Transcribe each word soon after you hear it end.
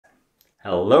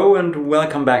Hello and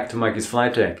welcome back to Mikey's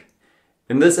Flightdeck.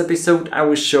 In this episode I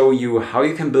will show you how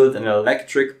you can build an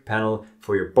electric panel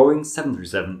for your Boeing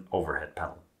 737 overhead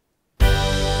panel.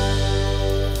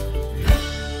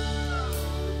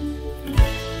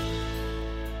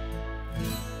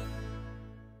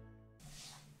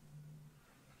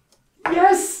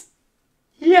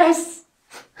 Yes!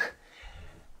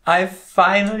 I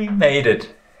finally made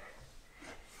it!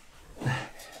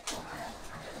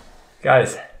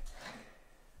 Guys,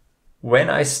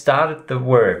 when I started the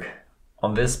work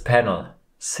on this panel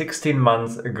 16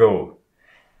 months ago,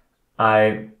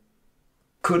 I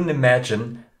couldn't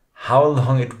imagine how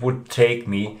long it would take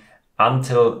me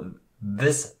until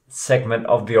this segment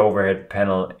of the overhead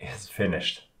panel is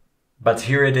finished. But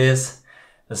here it is,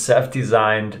 a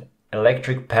self-designed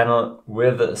electric panel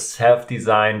with a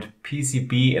self-designed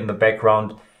PCB in the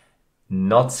background.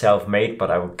 Not self-made, but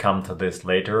I will come to this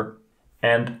later.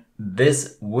 And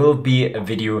this will be a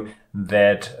video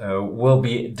that will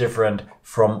be different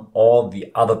from all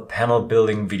the other panel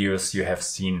building videos you have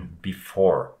seen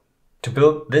before. To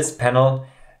build this panel,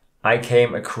 I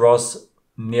came across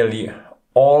nearly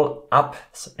all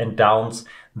ups and downs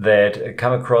that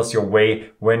come across your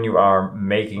way when you are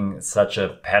making such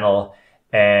a panel.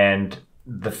 And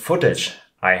the footage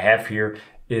I have here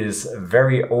is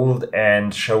very old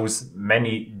and shows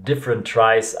many different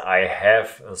tries I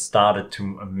have started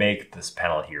to make this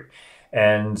panel here.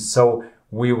 And so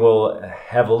we will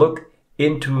have a look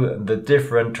into the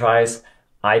different tries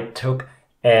I took,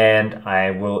 and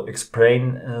I will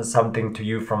explain something to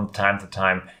you from time to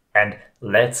time. And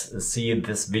let's see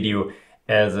this video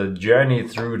as a journey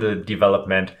through the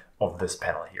development of this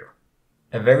panel here.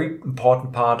 A very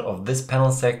important part of this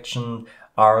panel section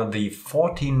are the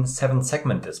 14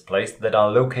 7-segment displays that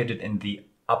are located in the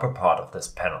upper part of this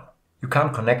panel. You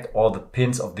can't connect all the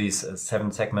pins of these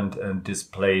 7-segment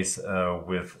displays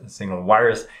with single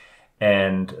wires,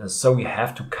 and so you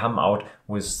have to come out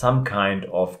with some kind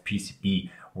of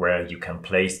PCB where you can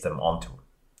place them onto.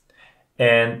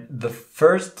 And the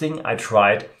first thing I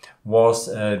tried was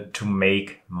to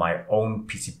make my own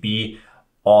PCB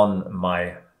on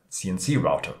my CNC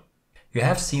router. You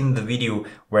have seen the video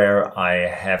where I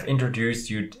have introduced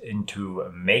you into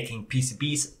making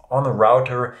PCBs on a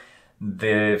router.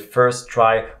 The first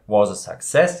try was a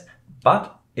success,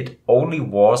 but it only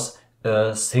was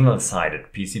a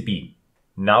single-sided PCB.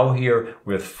 Now here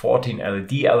with 14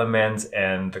 LED elements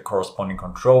and the corresponding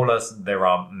controllers, there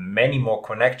are many more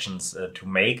connections to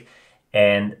make,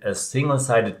 and a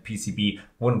single-sided PCB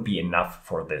wouldn't be enough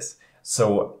for this.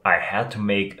 So I had to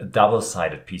make a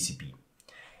double-sided PCB.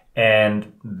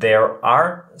 And there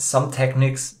are some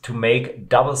techniques to make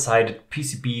double-sided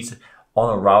PCBs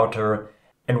on a router.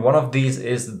 And one of these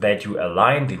is that you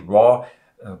align the raw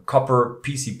copper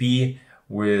PCB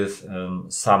with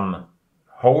some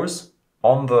holes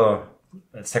on the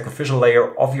sacrificial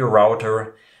layer of your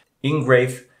router,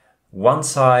 engrave one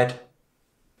side,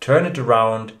 turn it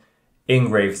around,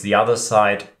 engrave the other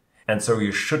side, and so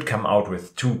you should come out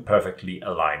with two perfectly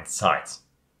aligned sides.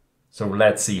 So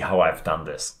let's see how I've done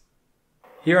this.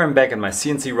 Here I'm back at my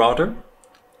CNC router.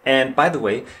 And by the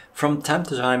way, from time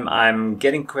to time I'm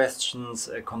getting questions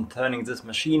concerning this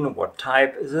machine. What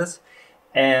type is this?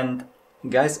 And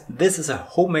guys, this is a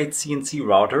homemade CNC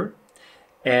router.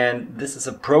 And this is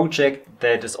a project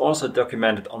that is also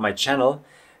documented on my channel.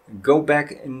 Go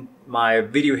back in my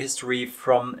video history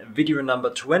from video number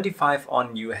 25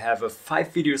 on. You have a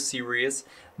 5-video series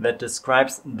that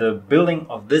describes the building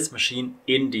of this machine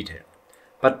in detail.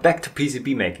 But back to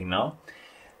PCB making now.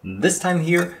 This time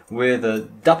here with a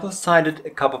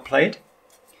double-sided copper plate.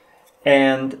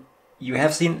 And you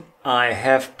have seen I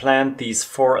have planned these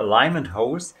 4 alignment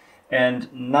holes.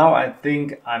 And now I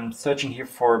think I'm searching here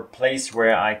for a place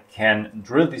where I can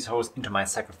drill these holes into my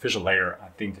sacrificial layer. I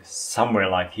think somewhere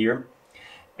like here.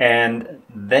 And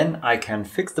then I can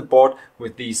fix the board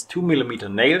with these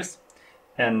 2mm nails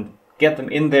and get them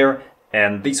in there.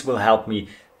 And these will help me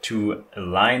to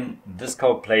align this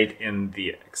copper plate in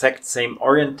the exact same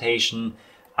orientation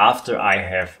after I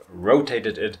have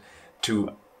rotated it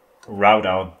to route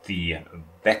out the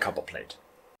back copper plate.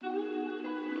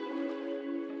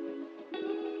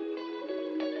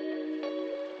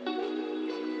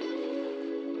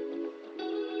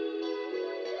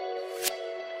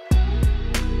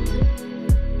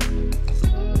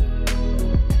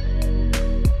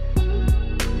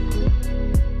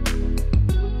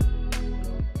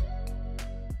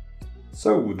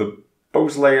 So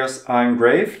both layers are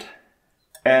engraved,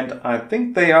 and I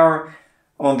think they are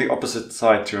on the opposite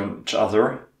side to each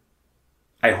other.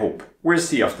 I hope. We'll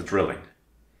see after drilling.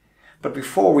 But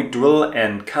before we drill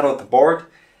and cut out the board,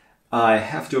 I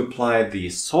have to apply the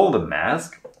solder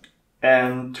mask,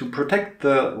 and to protect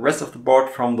the rest of the board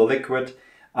from the liquid,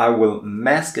 I will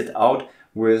mask it out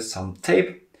with some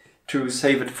tape to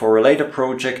save it for a later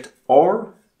project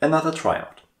or another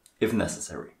tryout, if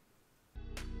necessary.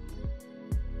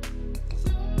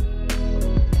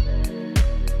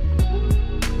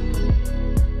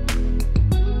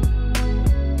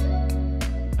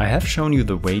 I have shown you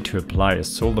the way to apply a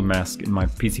solder mask in my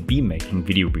PCB making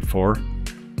video before.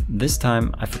 This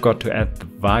time I forgot to add the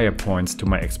wire points to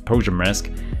my exposure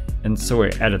mask, and so I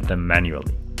added them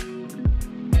manually.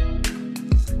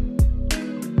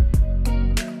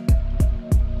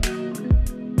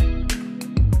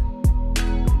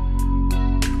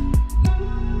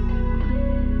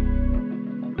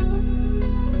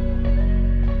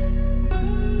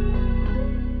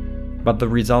 But the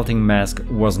resulting mask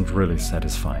wasn't really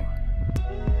satisfying.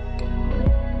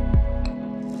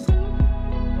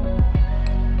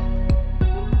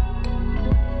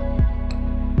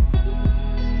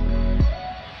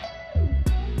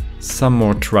 Some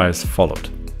more tries followed.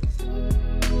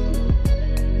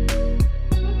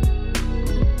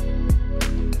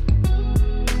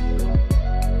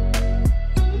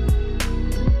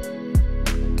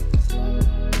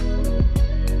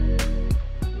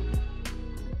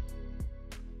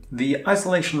 The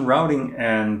isolation routing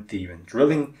and the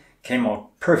drilling came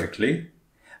out perfectly.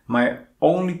 My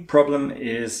only problem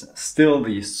is still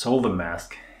the solder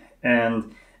mask.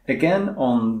 And again,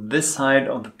 on this side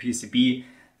of the PCB,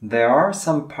 there are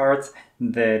some parts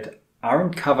that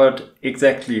aren't covered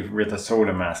exactly with the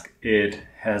solder mask. It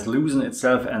has loosened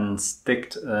itself and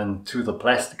sticked to the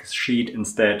plastic sheet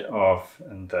instead of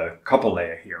the copper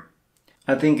layer here.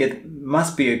 I think it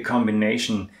must be a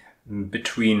combination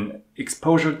between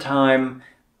exposure time,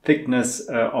 thickness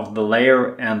of the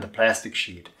layer and the plastic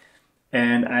sheet.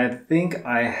 And I think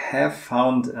I have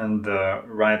found the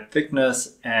right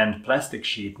thickness and plastic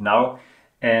sheet now,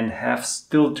 and have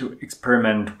still to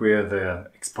experiment with the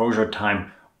exposure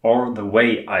time or the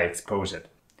way I expose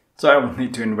it. So I will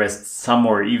need to invest some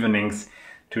more evenings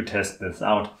to test this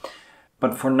out.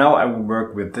 But for now I will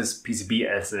work with this PCB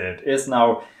as it is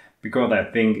now, because I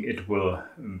think it will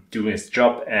do its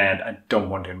job and I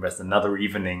don't want to invest another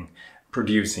evening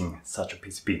producing such a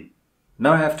PCB.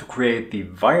 Now I have to create the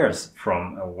wires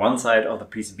from one side of the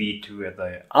PCB to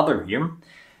the other here.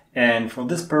 And for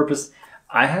this purpose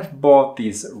I have bought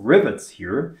these rivets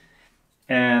here.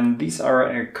 And these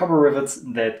are copper rivets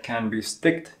that can be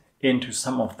sticked into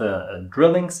some of the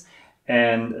drillings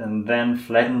and then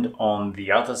flattened on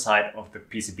the other side of the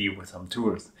PCB with some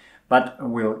tools. But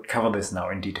we'll cover this now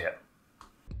in detail.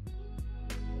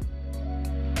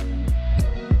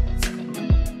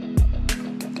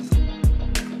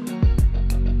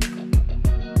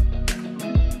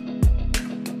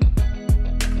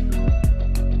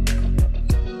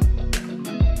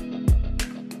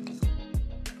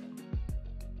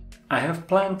 I have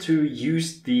planned to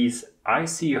use these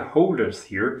IC holders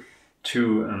here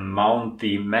to mount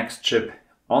the max chip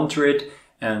onto it,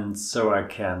 and so I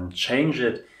can change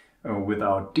it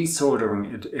without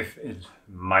desoldering it if it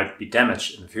might be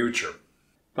damaged in the future.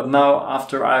 But now,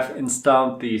 after I've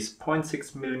installed these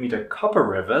 0.6mm copper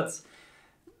rivets,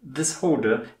 this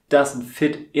holder doesn't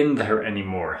fit in there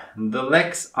anymore. The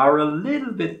legs are a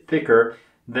little bit thicker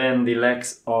than the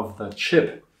legs of the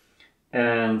chip,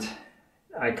 and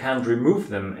I can't remove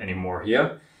them anymore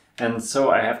here. And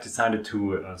so I have decided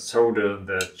to solder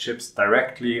the chips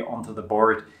directly onto the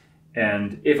board,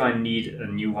 and if I need a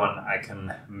new one I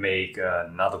can make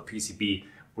another PCB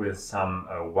with some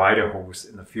wider holes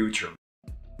in the future.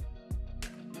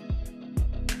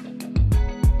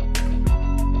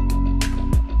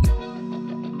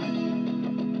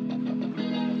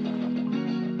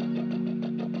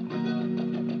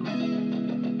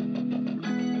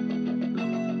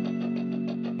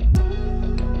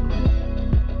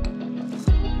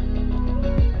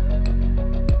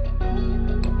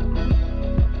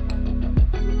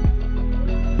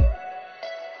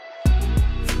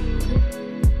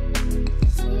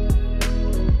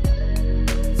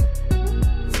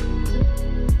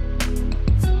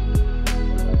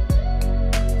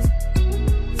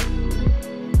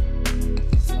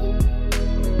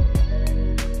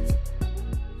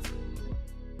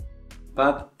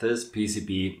 But this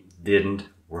PCB didn't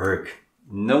work.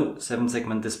 No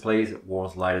 7-segment display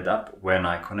was lighted up when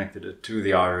I connected it to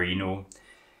the Arduino.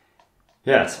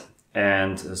 Yes,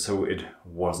 and so it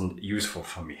wasn't useful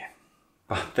for me.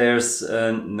 But there's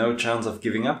no chance of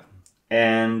giving up,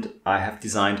 and I have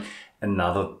designed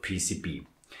another PCB.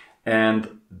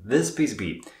 And this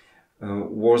PCB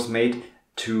was made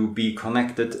to be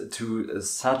connected to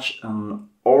such an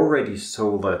already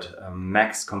soldered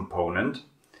max component,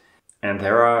 and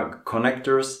there are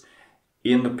connectors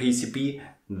in the PCB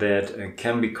that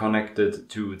can be connected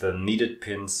to the needed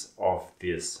pins of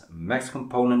this max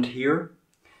component here.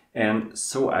 And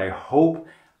so I hope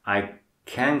I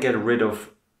can get rid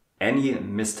of any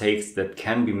mistakes that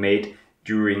can be made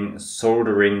during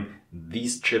soldering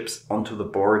these chips onto the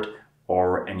board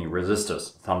or any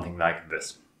resistors, something like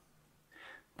this.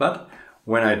 But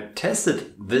when I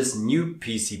tested this new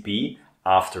PCB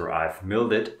after I've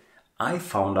milled it, I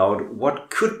found out what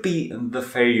could be the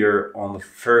failure on the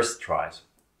first tries.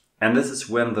 And this is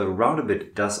when the router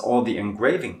bit does all the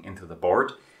engraving into the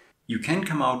board. You can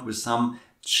come out with some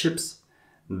chips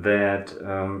that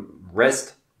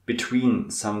rest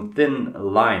between some thin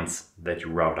lines that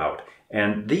you route out.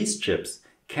 And these chips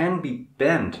can be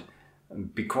bent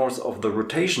because of the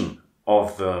rotation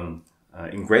of the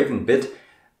engraving bit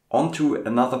onto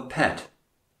another pad.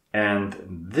 And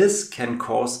this can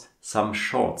cause some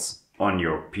shorts on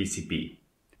your PCB.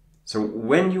 So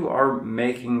when you are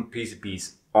making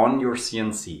PCBs on your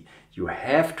CNC, you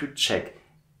have to check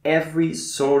every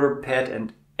solder pad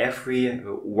and every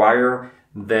wire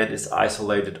that is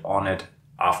isolated on it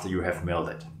after you have milled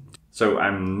it. So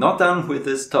I'm not done with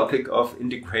this topic of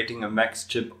integrating a max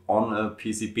chip on a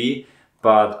PCB,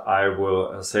 but I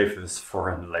will save this for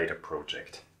a later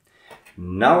project.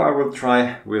 Now I will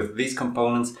try with these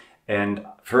components, and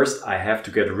first I have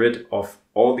to get rid of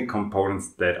all the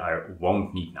components that I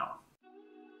won't need now.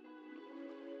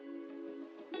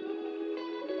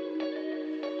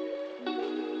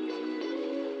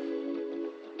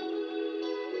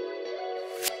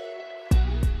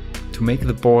 To make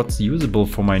the boards usable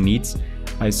for my needs,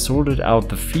 I sorted out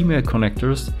the female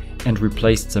connectors and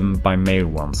replaced them by male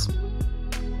ones.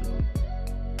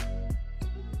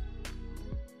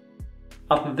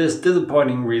 After this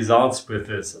disappointing results with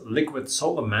this liquid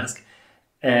solder mask,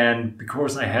 and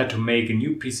because I had to make a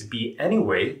new PCB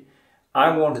anyway,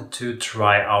 I wanted to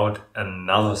try out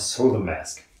another solder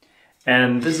mask.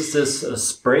 And this is this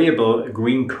sprayable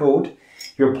green coat.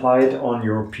 You apply it on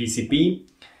your PCB,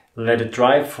 let it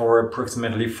dry for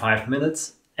approximately 5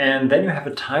 minutes, and then you have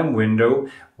a time window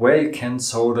where you can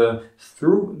solder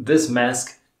through this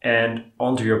mask and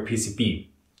onto your PCB.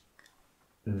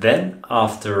 Then,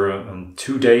 after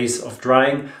 2 days of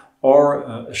drying or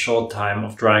a short time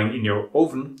of drying in your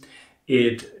oven,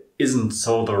 it isn't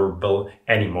solderable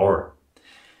anymore.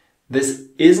 This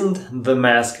isn't the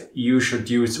mask you should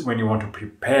use when you want to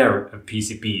prepare a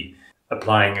PCB,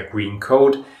 applying a green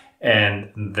coat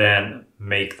and then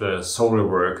make the solder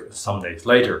work some days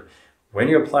later. When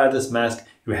you apply this mask,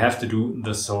 you have to do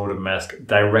the solder mask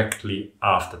directly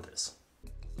after this.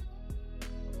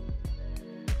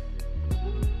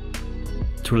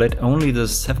 To let only the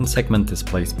 7-segment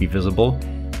displays be visible,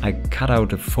 I cut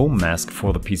out a foam mask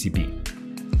for the PCB.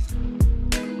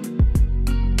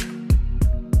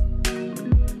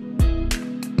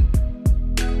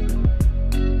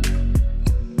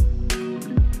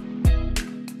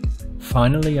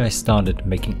 Finally, I started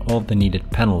making all the needed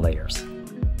panel layers.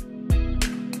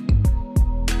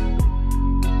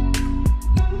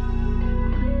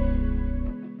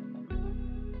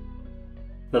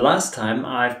 The last time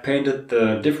I've painted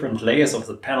the different layers of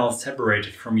the panel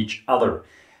separated from each other.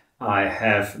 I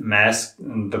have masked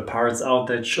the parts out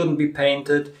that shouldn't be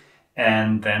painted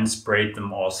and then sprayed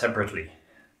them all separately.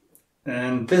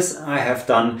 And this I have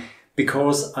done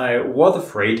because I was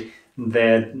afraid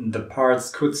that the parts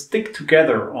could stick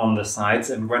together on the sides,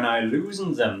 and when I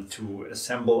loosen them to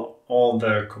assemble all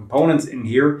the components in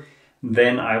here,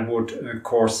 then I would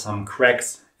cause some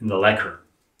cracks in the lacquer.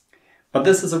 But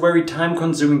this is a very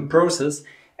time-consuming process,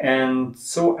 and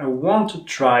so I want to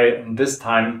try this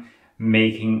time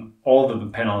making all of the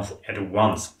panels at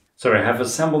once. So I have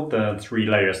assembled the 3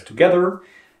 layers together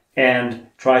and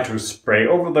try to spray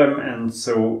over them, and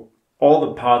so all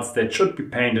the parts that should be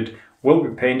painted will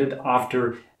be painted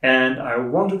after, and I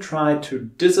want to try to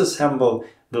disassemble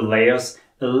the layers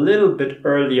a little bit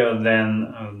earlier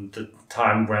than the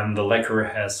time when the lacquer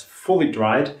has fully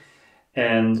dried,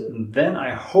 and then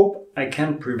I hope I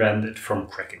can prevent it from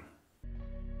cracking.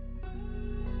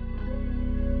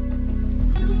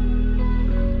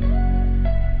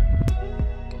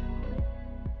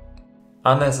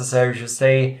 Unnecessary to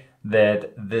say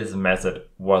that this method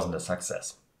wasn't a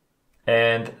success.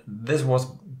 And this was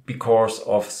because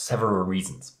of several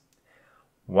reasons.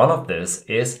 One of this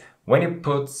is when you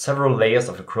put several layers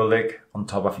of acrylic on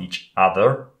top of each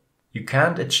other, you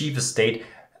can't achieve a state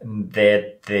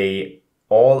that they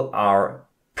all are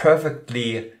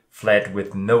perfectly flat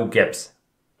with no gaps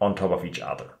on top of each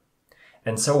other.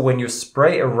 And so when you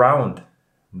spray around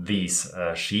these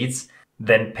sheets,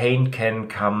 then paint can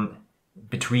come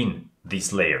between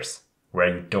these layers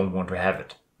where you don't want to have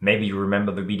it. Maybe you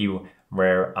remember the video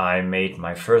where I made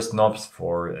my first knobs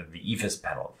for the EFIS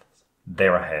panel.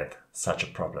 There I had such a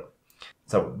problem.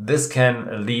 So this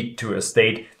can lead to a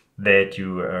state that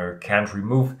you can't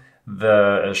remove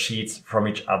the sheets from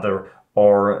each other,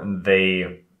 or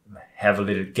they have a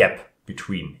little gap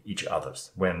between each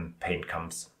others when paint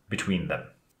comes between them.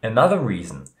 Another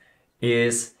reason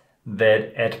is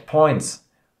that at points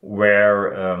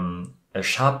where a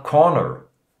sharp corner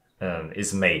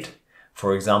is made,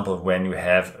 for example when you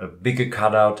have a bigger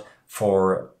cutout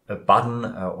for a button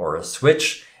or a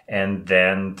switch, and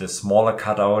then the smaller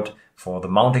cutout for the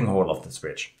mounting hole of the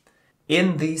switch.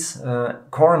 In these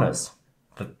corners,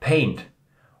 the paint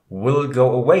will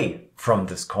go away from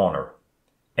this corner,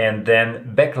 and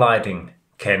then backlighting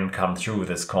can come through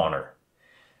this corner.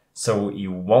 So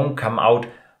you won't come out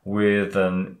with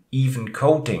an even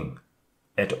coating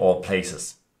at all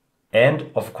places.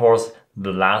 And of course,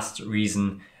 the last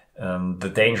reason,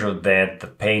 the danger that the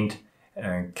paint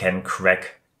can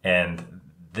crack, and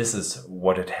this is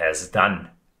what it has done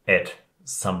at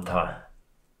some time.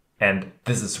 And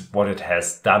this is what it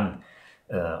has done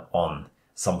on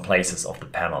some places of the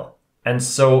panel. And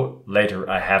so later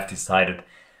I have decided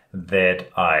that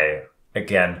I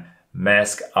again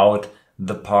mask out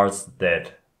the parts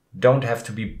that don't have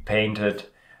to be painted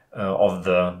of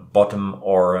the bottom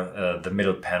or the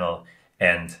middle panel,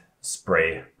 and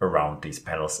spray around these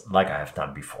panels like I have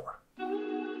done before.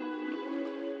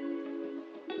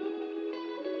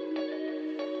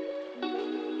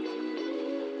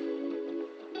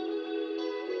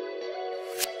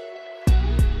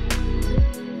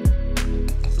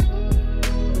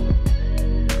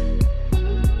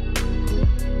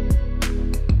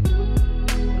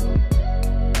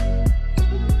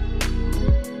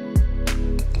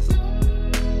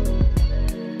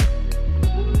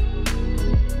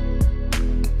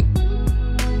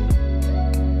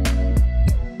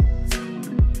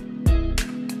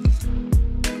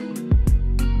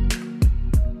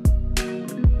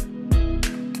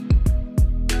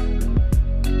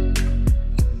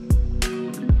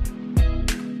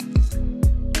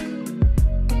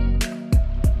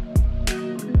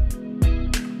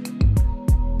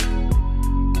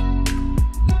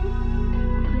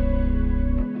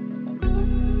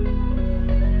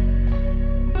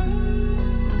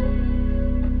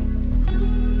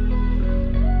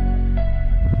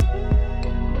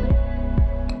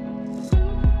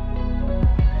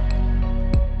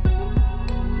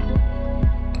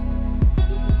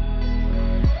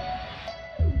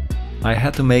 I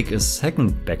had to make a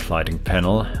second backlighting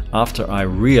panel after I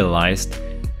realized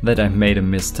that I made a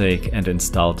mistake and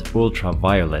installed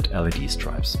ultraviolet LED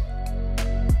stripes.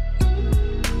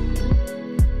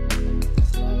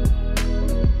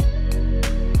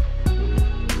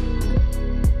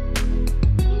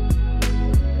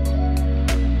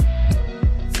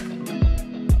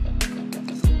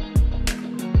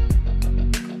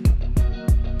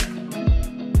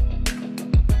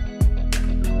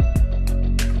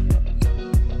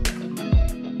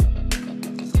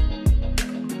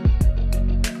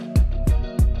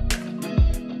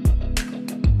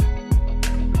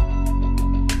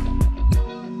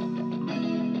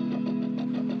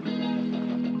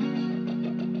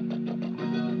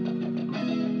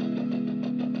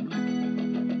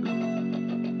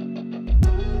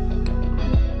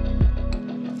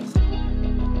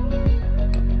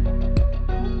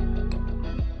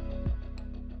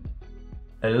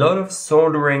 A lot of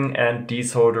soldering and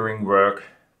desoldering work,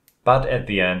 but at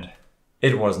the end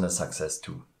it wasn't a success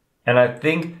too. And I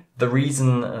think the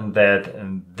reason that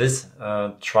this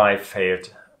try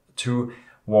failed too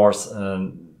was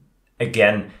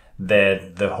again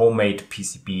that the homemade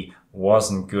PCB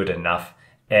wasn't good enough,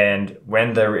 and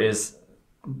when there is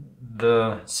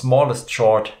the smallest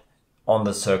short on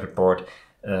the circuit board,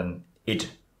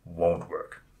 it won't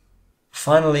work.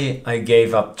 Finally, I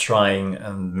gave up trying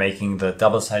making the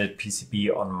double-sided PCB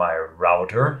on my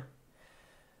router.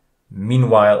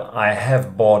 Meanwhile, I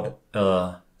have bought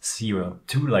a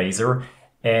CO2 laser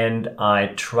and I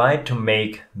tried to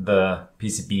make the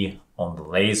PCB on the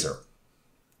laser.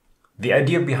 The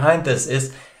idea behind this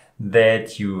is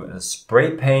that you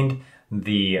spray paint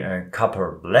the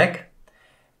copper black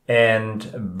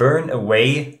and burn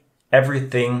away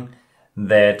everything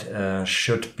that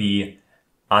should be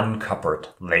uncoppered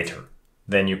later.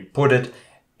 Then you put it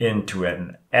into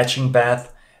an etching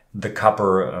bath, the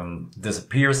copper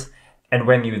disappears, and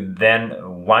when you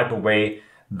then wipe away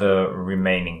the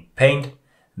remaining paint,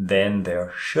 then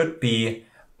there should be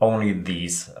only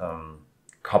these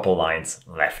couple lines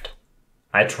left.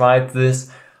 I tried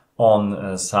this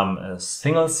on some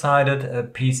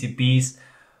single-sided PCBs,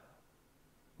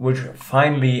 which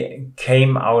finally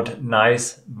came out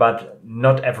nice, but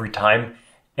not every time.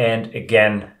 And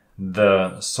again,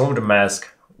 the solder mask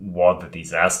was a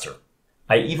disaster.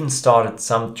 I even started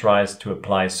some tries to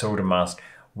apply solder mask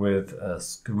with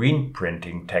screen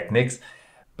printing techniques,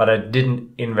 but I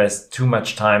didn't invest too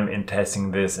much time in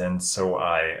testing this, and so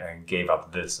I gave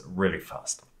up this really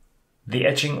fast. The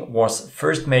etching was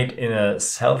first made in a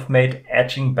self-made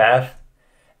etching bath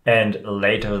and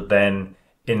later then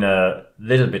in a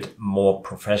little bit more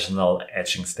professional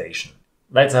etching station.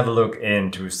 Let's have a look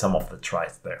into some of the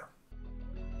tries there.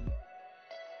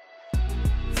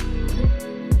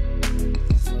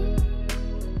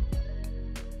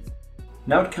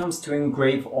 Now it comes to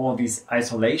engrave all these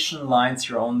isolation lines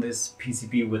here on this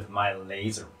PCB with my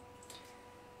laser.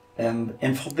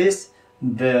 And for this,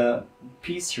 the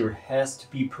piece here has to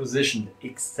be positioned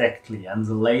exactly, and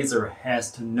the laser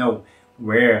has to know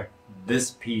where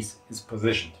this piece is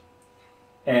positioned.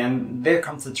 And there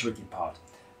comes the tricky part.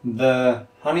 The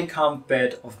honeycomb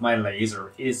bed of my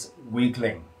laser is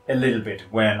wiggling a little bit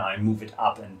when I move it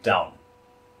up and down.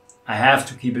 I have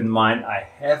to keep in mind I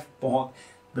have bought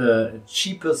the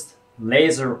cheapest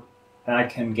laser I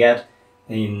can get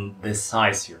in this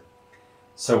size here.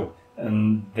 So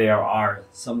there are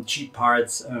some cheap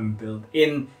parts built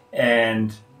in,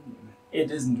 and it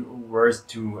isn't worth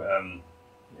to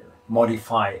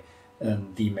modify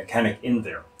the mechanic in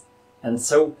there. And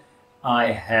so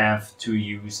I have to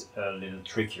use a little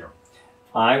trick here.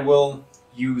 I will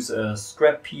use a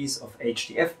scrap piece of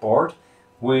HDF board,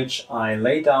 which I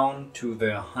lay down to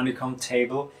the honeycomb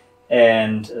table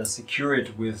and secure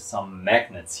it with some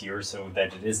magnets here so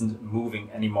that it isn't moving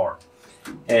anymore.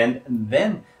 And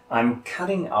then I'm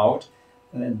cutting out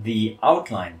the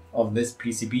outline of this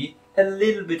PCB a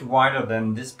little bit wider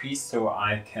than this piece so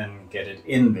I can get it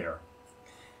in there.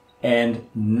 And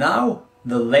now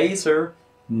the laser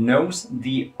knows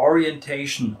the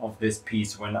orientation of this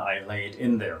piece when I lay it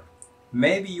in there.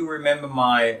 Maybe you remember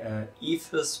my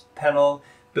ethos panel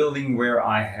building where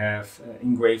I have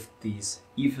engraved these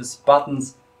ethos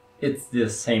buttons. It's the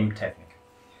same technique.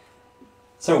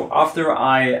 So after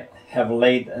I have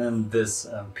laid this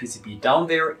PCB down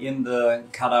there in the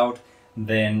cutout,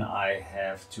 then I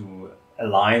have to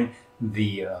align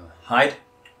the height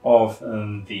of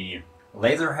the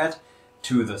laser head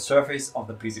to the surface of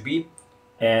the PCB,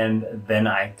 and then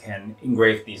I can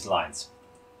engrave these lines,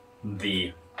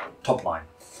 the top line.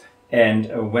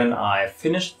 And when I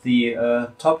finish the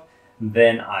top,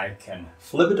 then I can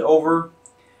flip it over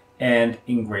and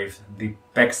engrave the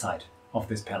backside of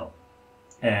this panel.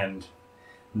 And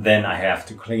then I have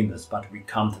to clean this, but we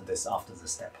come to this after the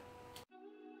step.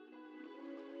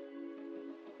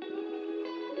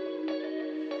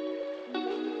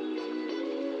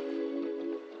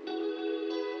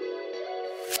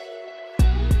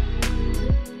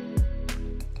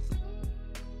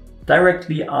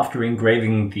 Directly after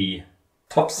engraving the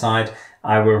top side,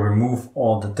 I will remove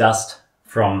all the dust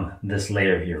from this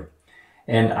layer here.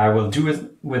 And I will do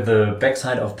it with the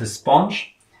backside of the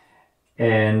sponge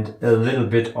and a little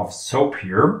bit of soap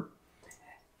here.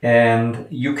 And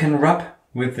you can rub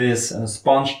with this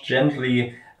sponge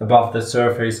gently above the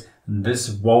surface. This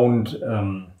won't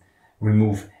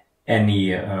remove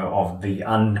any of the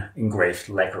unengraved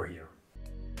lacquer here.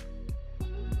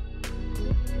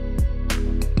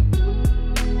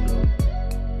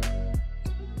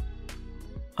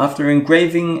 After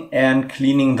engraving and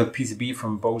cleaning the PCB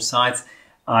from both sides,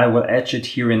 I will etch it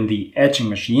here in the etching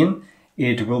machine.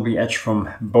 It will be etched from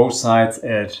both sides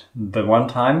at the one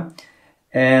time.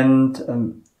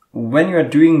 And when you are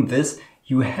doing this,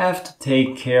 you have to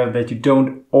take care that you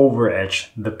don't over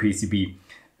etch the PCB,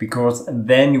 because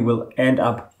then you will end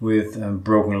up with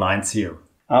broken lines here.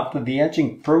 After the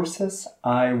etching process,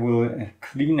 I will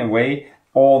clean away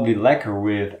all the lacquer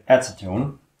with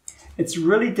acetone. It's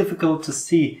really difficult to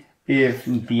see if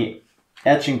the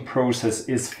etching process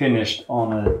is finished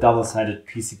on a double-sided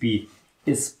PCB,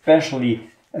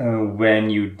 especially when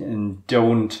you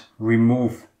don't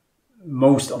remove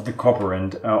most of the copper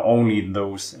and only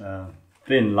those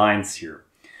thin lines here.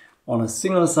 On a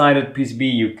single-sided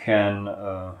PCB you can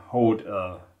hold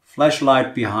a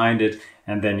flashlight behind it,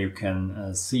 and then you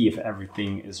can see if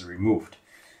everything is removed.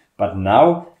 But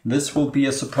now this will be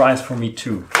a surprise for me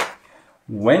too.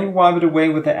 When you wipe it away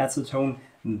with the acetone,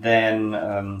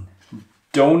 then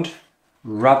don't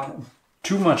rub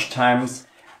too much times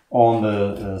on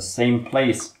the same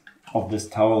place of this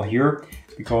towel here,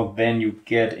 because then you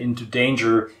get into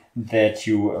danger that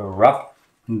you rub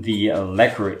the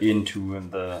lacquer into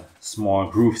the small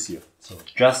grooves here. So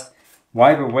just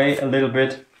wipe away a little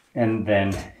bit and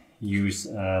then use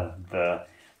the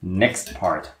next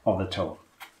part of the toe.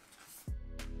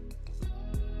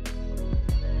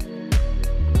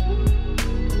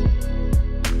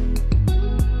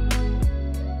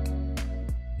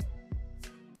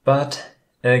 But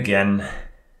again,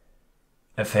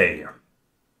 a failure.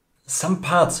 Some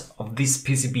parts of this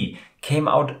PCB came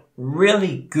out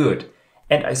really good,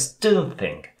 and I still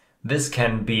think this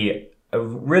can be a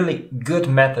really good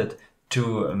method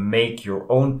to make your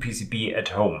own PCB at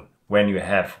home when you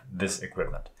have this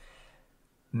equipment.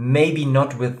 Maybe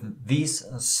not with these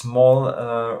small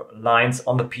lines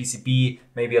on the PCB,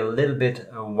 maybe a little bit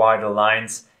wider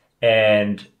lines,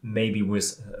 and maybe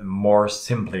with more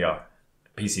simpler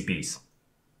PCBs.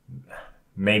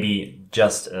 Maybe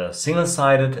just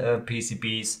single-sided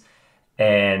PCBs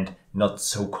and not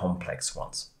so complex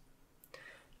ones.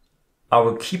 I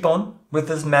will keep on with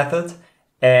this method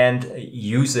and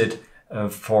use it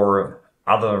for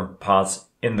other parts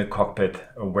in the cockpit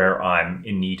where I'm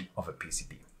in need of a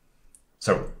PCB.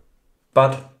 So,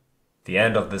 but the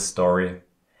end of this story,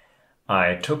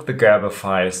 I took the Gerber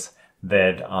files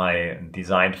that I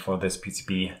designed for this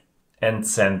PCB and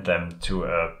sent them to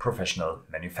a professional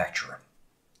manufacturer.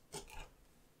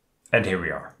 And here we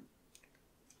are.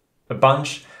 A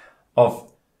bunch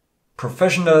of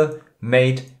professional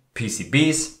made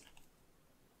PCBs.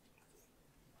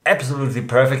 Absolutely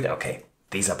perfect. Okay,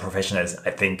 these are professionals.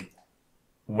 I think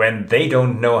when they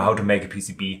don't know how to make a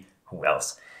PCB, who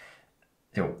else?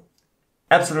 So,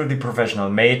 absolutely professional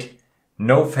made,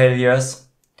 no failures,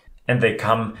 and they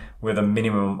come with a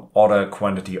minimum order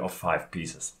quantity of 5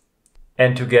 pieces.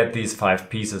 And to get these 5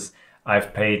 pieces,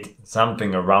 I've paid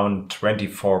something around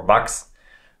 24 bucks,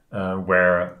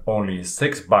 where only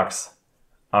 6 bucks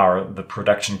are the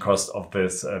production cost of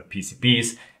this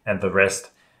PCBs, and the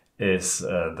rest is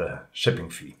the shipping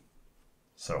fee.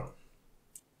 So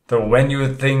when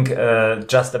you think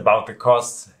just about the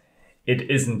costs, it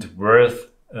isn't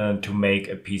worth to make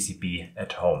a PCB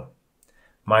at home.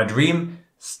 My dream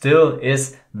still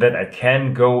is that I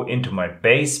can go into my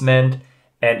basement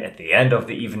and at the end of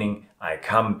the evening I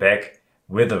come back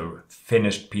with a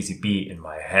finished PCB in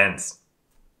my hands.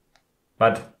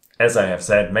 But as I have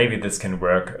said, maybe this can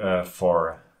work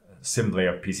for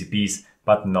simpler PCBs,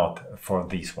 but not for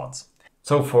these ones.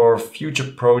 So for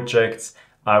future projects,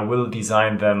 I will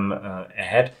design them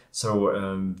ahead so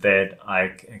that I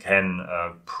can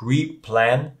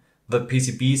pre-plan the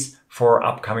PCBs for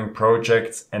upcoming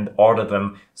projects and order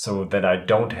them so that I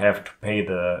don't have to pay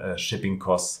the shipping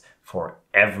costs for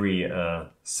every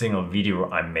single video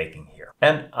I'm making here.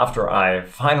 And after I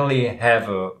finally have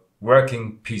a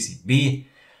working PCB,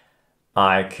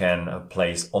 I can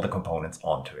place all the components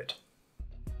onto it.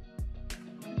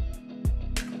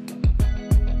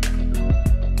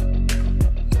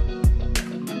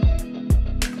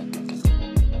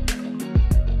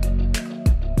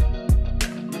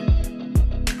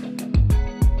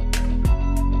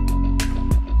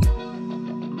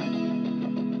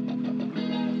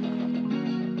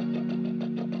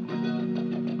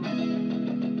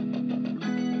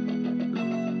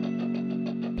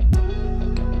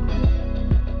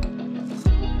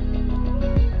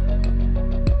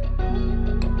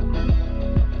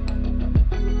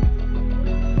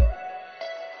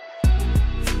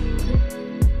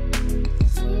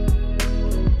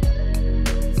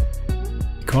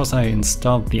 Because I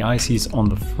installed the ICs on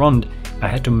the front, I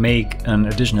had to make an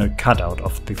additional cutout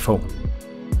of the foam.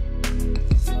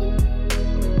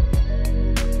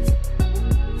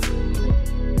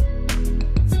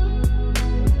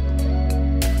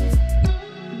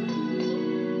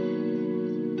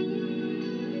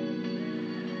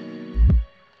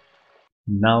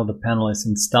 Now the panel is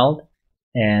installed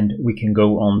and we can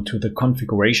go on to the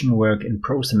configuration work in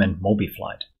ProSim and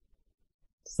MobiFlight.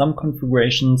 Some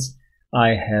configurations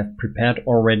I have prepared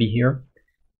already here,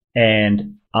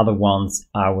 and other ones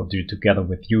I will do together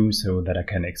with you so that I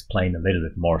can explain a little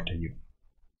bit more to you.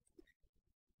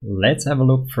 Let's have a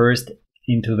look first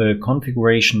into the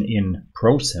configuration in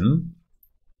ProSim,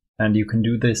 and you can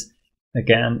do this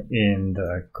again in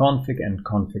the Config and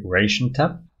Configuration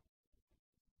tab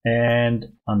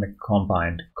and under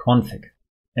Combined Config.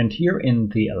 And here in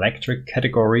the electric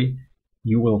category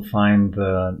you will find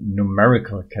the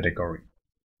numerical category.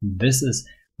 This is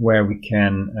where we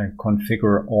can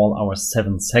configure all our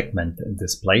 7-segment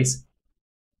displays.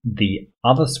 The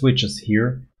other switches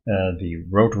here, the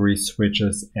rotary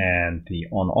switches and the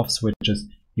on-off switches,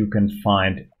 you can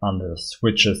find under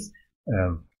switches.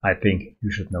 I think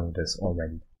you should know this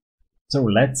already. So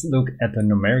let's look at the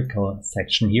numerical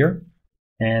section here.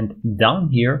 And down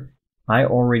here, I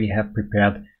already have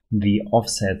prepared the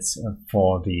offsets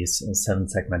for these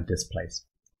 7-segment displays.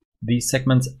 These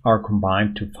segments are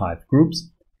combined to 5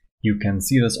 groups. You can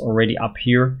see this already up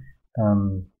here.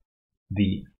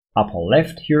 The upper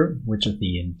left here, which is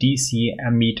the DC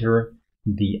ammeter,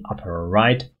 the upper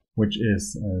right, which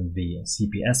is the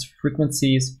CPS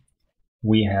frequencies.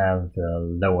 We have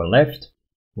the lower left,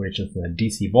 which is the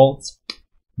DC volts.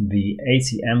 The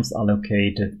ACMs are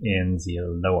located in the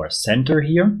lower center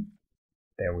here.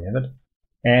 There we have it.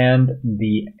 And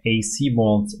the AC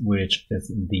volts, which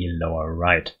is the lower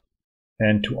right.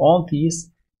 And to all these,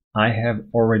 I have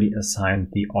already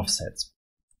assigned the offsets.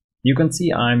 You can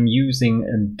see I'm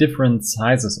using different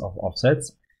sizes of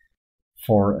offsets.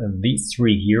 For these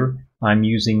 3 here, I'm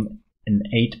using an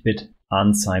 8-bit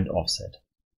unsigned offset.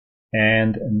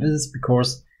 And this is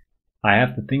because I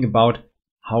have to think about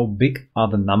how big are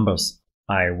the numbers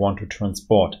I want to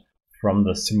transport from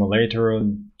the simulator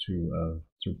to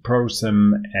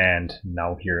ProSim and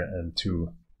now here to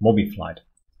MobiFlight.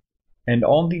 And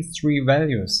all these 3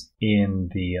 values in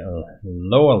the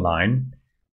lower line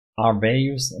are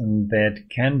values that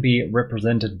can be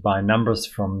represented by numbers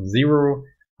from 0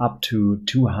 up to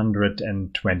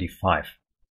 225.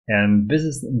 And this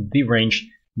is the range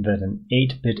that an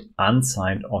 8-bit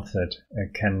unsigned offset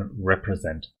can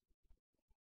represent.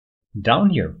 Down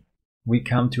here, we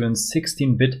come to a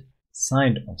 16-bit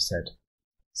signed offset.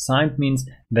 Signed means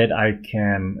that I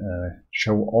can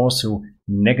show also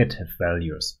negative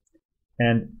values.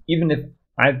 And even if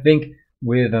I think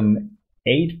with an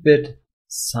 8-bit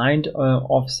signed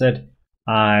offset,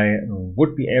 I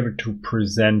would be able to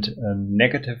present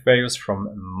negative values from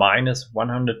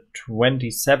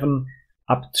 -127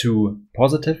 up to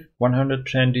positive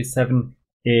 127.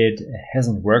 It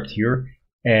hasn't worked here.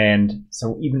 And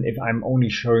so even if I'm only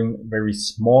showing very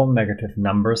small negative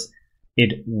numbers,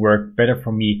 it worked better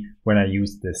for me when I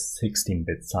use this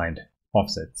 16-bit signed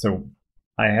offset. So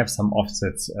I have some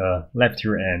offsets left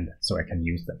here, and so I can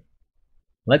use them.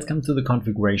 Let's come to the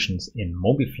configurations in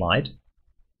MobiFlight.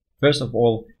 First of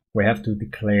all, we have to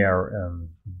declare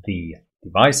the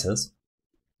devices.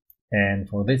 And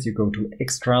for this, you go to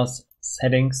Extras,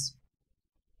 Settings,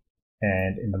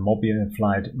 and in the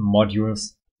MobiFlight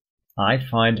modules, I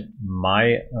find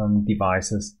my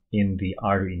devices in the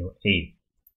Arduino A.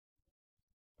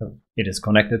 So it is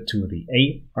connected to the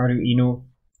A Arduino,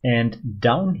 and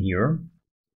down here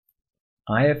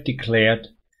I have declared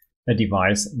a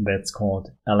device that's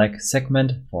called elec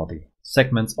segment for the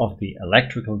segments of the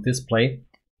electrical display.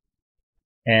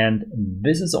 And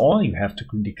this is all you have to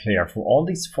declare for all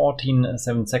these 14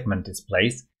 7-segment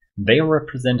displays. They are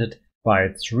represented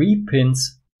by 3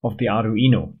 pins of the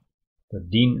Arduino, the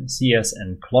DIN, CS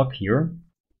and clock here.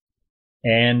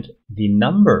 And the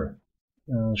number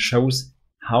shows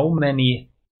how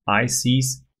many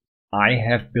ICs I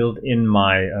have built in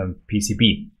my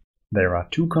PCB. There are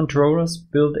 2 controllers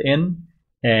built in,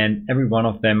 and every one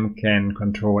of them can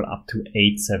control up to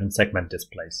 8 7-segment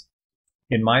displays.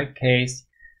 In my case,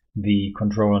 the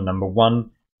controller number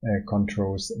 1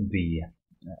 controls the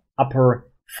upper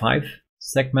 5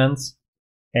 segments,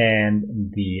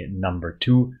 and the number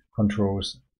 2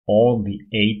 controls all the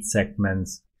 8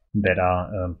 segments that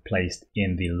are placed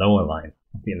in the lower line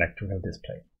of the electrical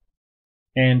display.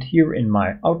 And here in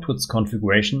my outputs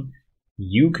configuration,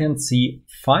 you can see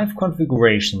 5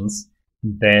 configurations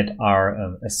that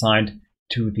are assigned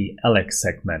to the elec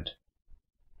segment.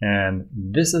 And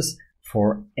this is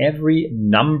for every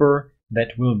number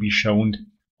that will be shown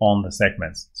on the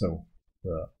segments. So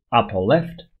the upper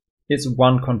left is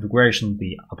 1 configuration,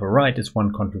 the upper right is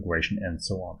 1 configuration, and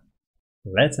so on.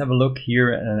 Let's have a look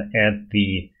here at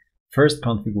the first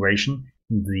configuration,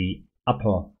 the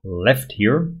upper left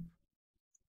here.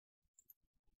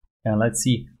 And let's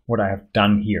see what I have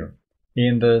done here.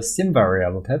 In the sim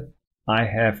variable tab, I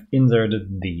have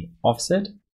inserted the offset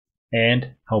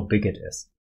and how big it is.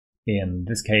 In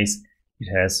this case, it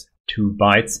has 2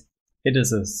 bytes. It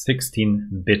is a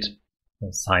 16-bit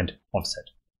signed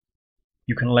offset.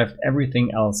 You can leave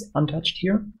everything else untouched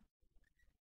here.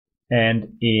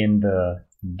 And in the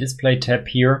display tab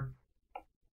here,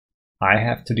 I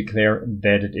have to declare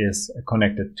that it is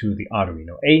connected to the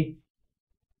Arduino A.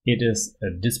 It is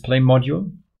a display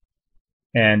module.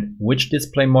 And which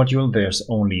display module? There's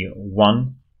only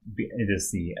one. It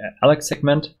is the elec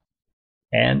segment,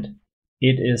 and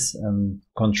it is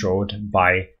controlled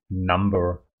by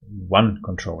number 1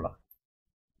 controller.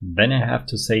 Then I have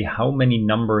to say how many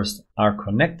numbers are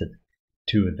connected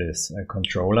to this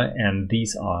controller, and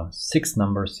these are 6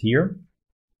 numbers here.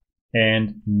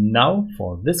 And now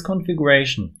for this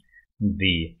configuration,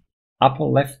 the upper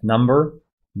left number,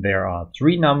 there are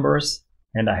 3 numbers,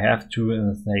 and I have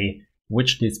to say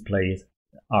which displays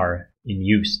are in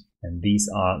use. And these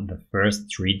are the first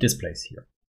 3 displays here.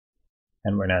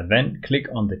 And when I then click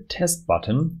on the test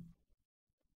button,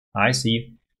 I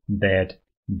see that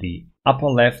the upper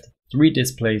left 3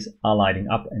 displays are lighting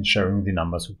up and showing the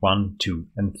numbers 1, 2,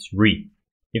 and 3.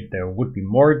 If there would be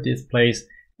more displays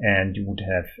and you would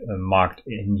have marked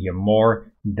in here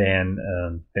more, then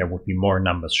there would be more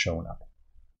numbers shown up.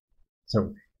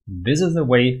 So this is the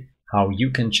way how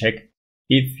you can check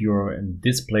if your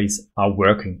displays are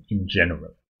working in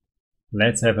general.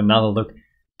 Let's have another look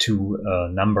to a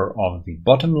number of the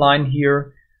bottom line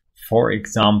here. For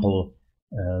example,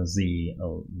 the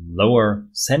lower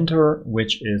center,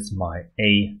 which is my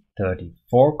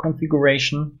A34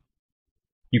 configuration.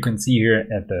 You can see here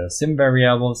at the sim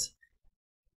variables,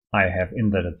 I have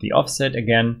inserted the offset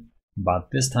again, but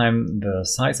this time the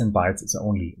size in bytes is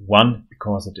only 1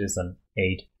 because it is an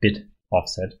 8-bit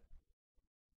offset.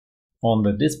 On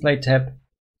the display tab,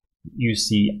 you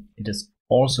see it is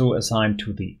also assigned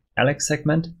to the Alex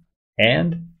segment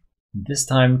and this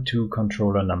time to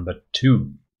controller number 2.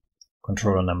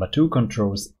 Controller number 2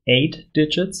 controls 8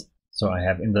 digits, so I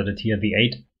have inserted here the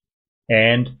 8,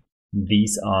 and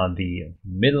these are the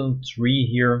middle 3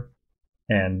 here,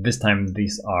 and this time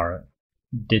these are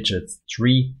digits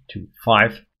 3 to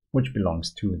 5, which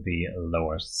belongs to the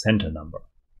lower center number.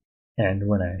 And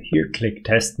when I here click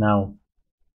test now,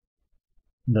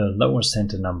 the lower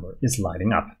center number is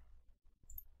lighting up.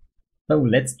 So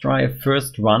let's try a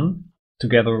first run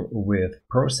together with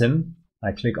ProSim.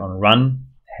 I click on run,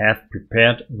 have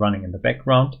prepared running in the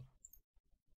background,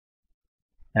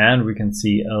 and we can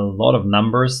see a lot of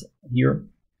numbers here.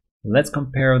 Let's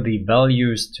compare the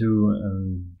values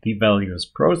to the values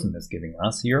ProSim is giving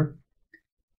us here,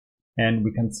 and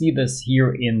we can see this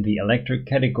here in the electric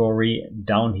category.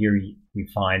 Down here we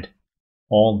find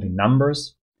all the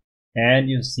numbers, and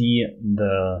you see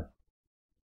the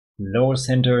lower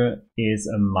center is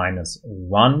a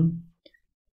 -1,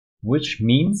 which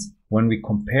means when we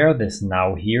compare this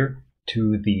now here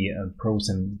to the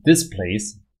ProSim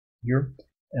displays here,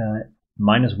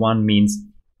 -1 means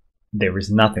there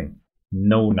is nothing.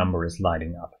 No number is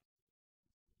lighting up.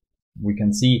 We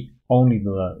can see only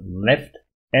the left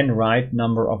and right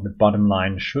number of the bottom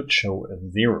line should show a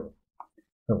 0.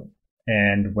 So,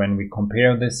 and when we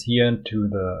compare this here to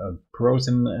the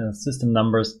ProSim system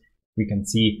numbers, we can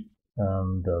see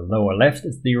the lower left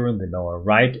is 0, the lower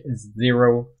right is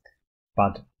 0,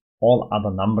 but all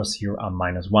other numbers here are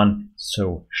 -1,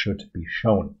 so should be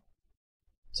shown.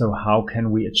 So how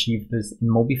can we achieve this in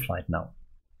MobiFlight now?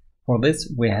 For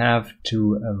this we have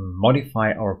to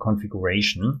modify our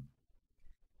configuration,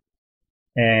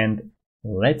 and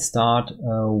let's start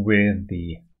with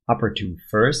the upper 2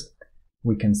 first.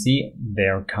 We can see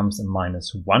there comes a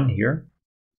 -1 here,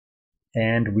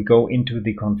 and we go into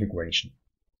the configuration.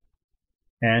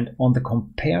 And on the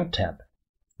compare tab,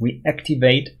 we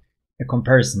activate a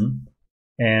comparison,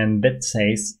 and that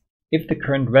says if the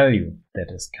current value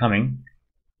that is coming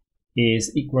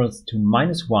is equals to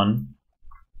 -1,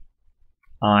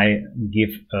 I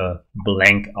give a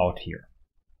blank out here.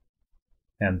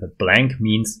 And the blank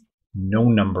means no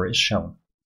number is shown.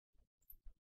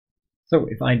 So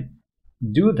if I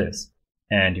do this,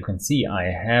 and you can see I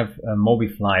have a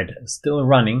MobiFlight still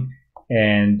running,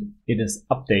 and it is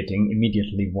updating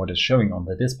immediately what is showing on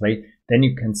the display, then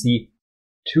you can see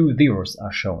 2 zeros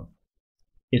are shown.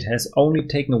 It has only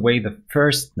taken away the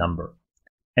first number.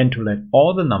 And to let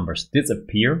all the numbers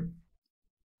disappear,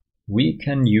 we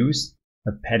can use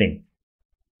a padding.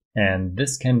 And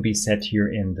this can be set here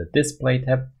in the display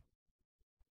tab.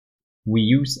 We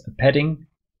use a padding,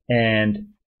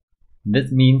 and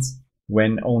this means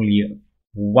when only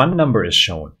 1 number is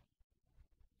shown,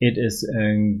 it is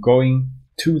going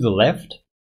to the left,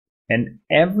 and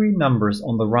every numbers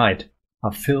on the right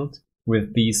are filled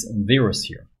with these zeros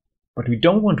here. But we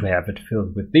don't want to have it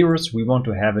filled with zeros, we want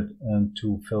to have it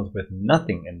filled with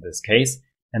nothing in this case,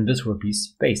 and this will be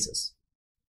spaces.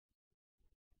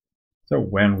 So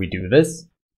when we do this,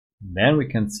 then we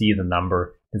can see the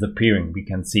number disappearing. We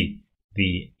can see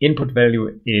the input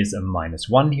value is a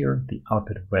 -1 here, the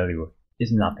output value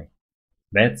is nothing.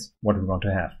 That's what we want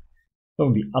to have.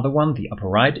 So the other one, the upper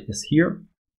right, is here,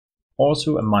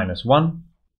 also a -1,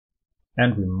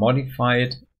 and we modify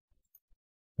it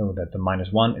so that the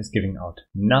 -1 is giving out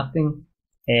nothing,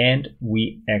 and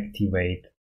we activate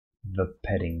the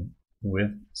padding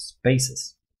with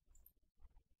spaces.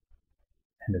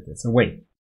 And it is away.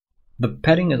 The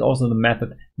padding is also the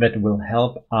method that will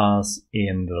help us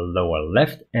in the lower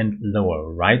left and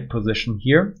lower right position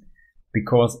here,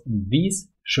 because these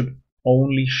should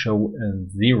only show a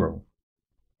 0.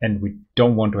 And we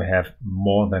don't want to have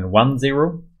more than 1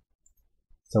 0.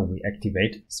 So we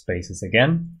activate spaces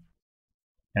again.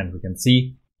 And we can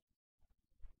see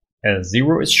a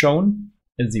 0 is shown,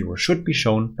 a 0 should be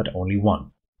shown, but only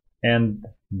 1. And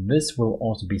this will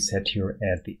also be set here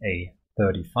at the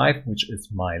A35, which is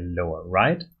my lower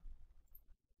right.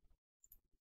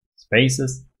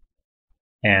 Spaces,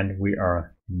 and we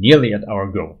are nearly at our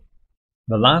goal.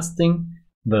 The last thing,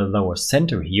 the lower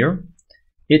center here,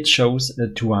 it shows a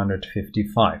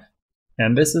 255.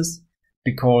 And this is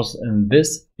because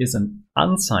this is an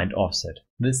unsigned offset.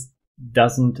 This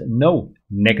doesn't know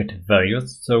negative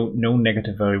values, so no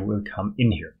negative value will come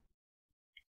in here.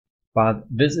 But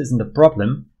this isn't a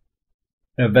problem.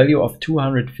 A value of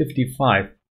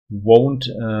 255 won't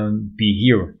be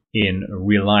here in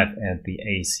real life at the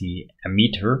AC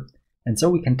ammeter, and so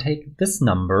we can take this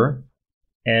number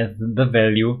as the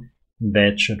value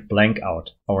that should blank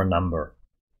out our number.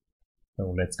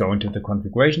 So let's go into the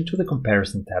configuration to the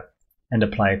comparison tab and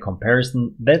apply a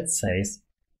comparison that says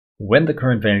when the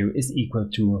current value is equal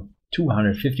to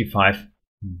 255,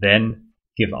 then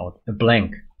give out a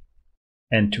blank.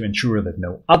 And to ensure that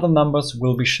no other numbers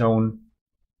will be shown,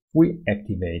 we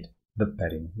activate the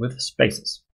padding with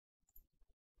spaces.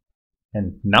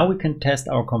 And now we can test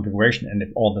our configuration and if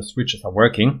all the switches are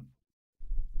working.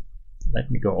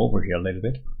 Let me go over here a little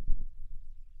bit.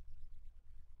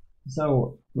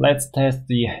 So let's test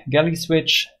the galley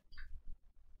switch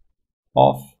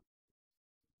off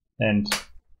and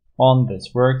on.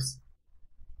 This works.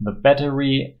 The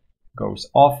battery goes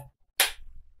off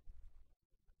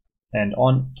and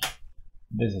on.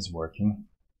 This is working.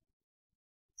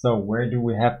 So where do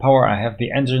we have power? I have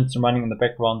the engines running in the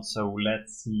background, so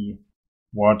let's see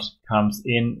what comes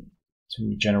in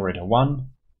to generator 1.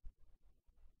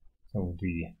 So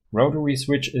the rotary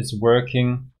switch is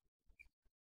working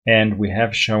and we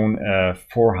have shown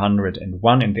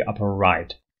 401 in the upper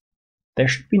right. There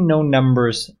should be no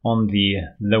numbers on the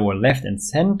lower left and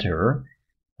center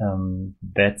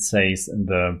that says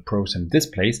the ProSim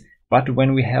displays, but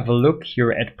when we have a look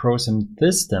here at ProSim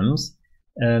systems,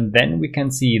 then we can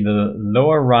see the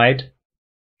lower right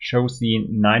shows the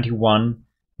 91,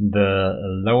 the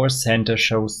lower center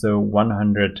shows the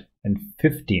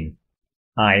 115.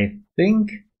 I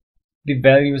think the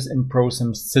values in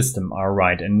ProSim system are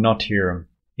right and not here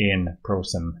in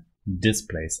ProSim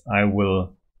displays. I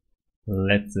will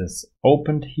let this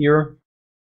open here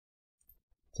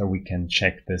so we can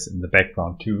check this in the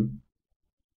background too.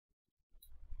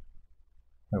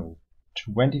 So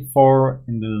 24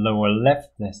 in the lower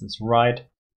left, this is right.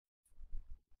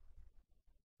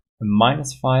 The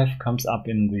 -5 comes up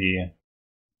in the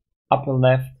upper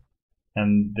left,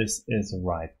 and this is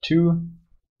right too.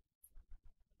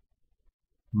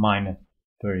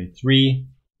 -33.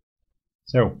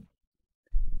 So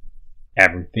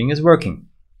everything is working.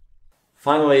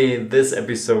 Finally, this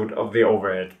episode of the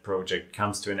overhead project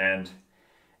comes to an end.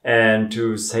 And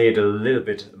to say it a little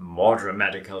bit more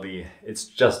dramatically, it's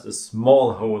just a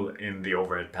small hole in the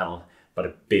overhead panel, but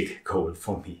a big goal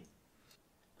for me.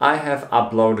 I have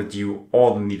uploaded you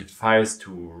all the needed files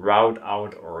to route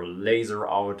out or laser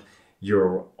out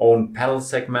your own panel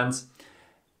segments,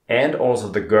 and also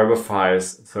the Gerber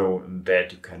files so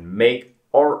that you can make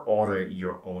or order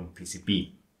your own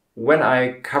PCB. When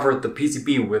I covered the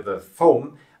PCB with a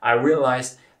foam, I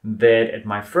realized that at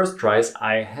my first tries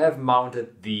I have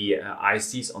mounted the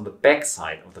ICs on the back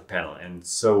side of the panel, and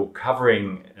so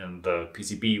covering the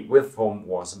PCB with foam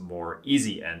was more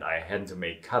easy and I hadn't to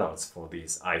make cutouts for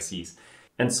these ICs.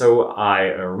 And so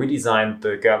I redesigned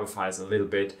the Gerber files a little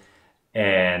bit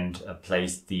and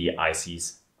placed the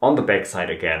ICs on the back side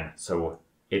again, so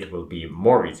it will be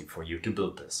more easy for you to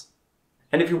build this.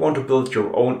 And if you want to build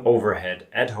your own overhead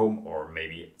at home, or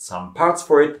maybe some parts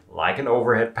for it, like an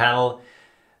overhead panel,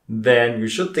 then you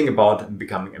should think about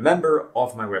becoming a member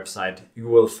of my website. You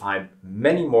will find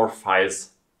many more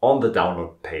files on the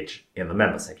download page in the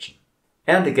member section.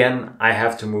 And again, I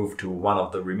have to move to one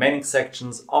of the remaining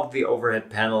sections of the overhead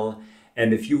panel.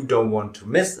 And if you don't want to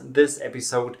miss this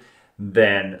episode,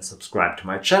 then subscribe to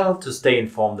my channel to stay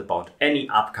informed about any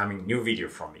upcoming new video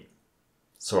from me.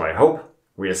 So I hope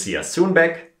we'll see us soon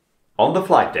back on the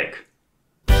flight deck.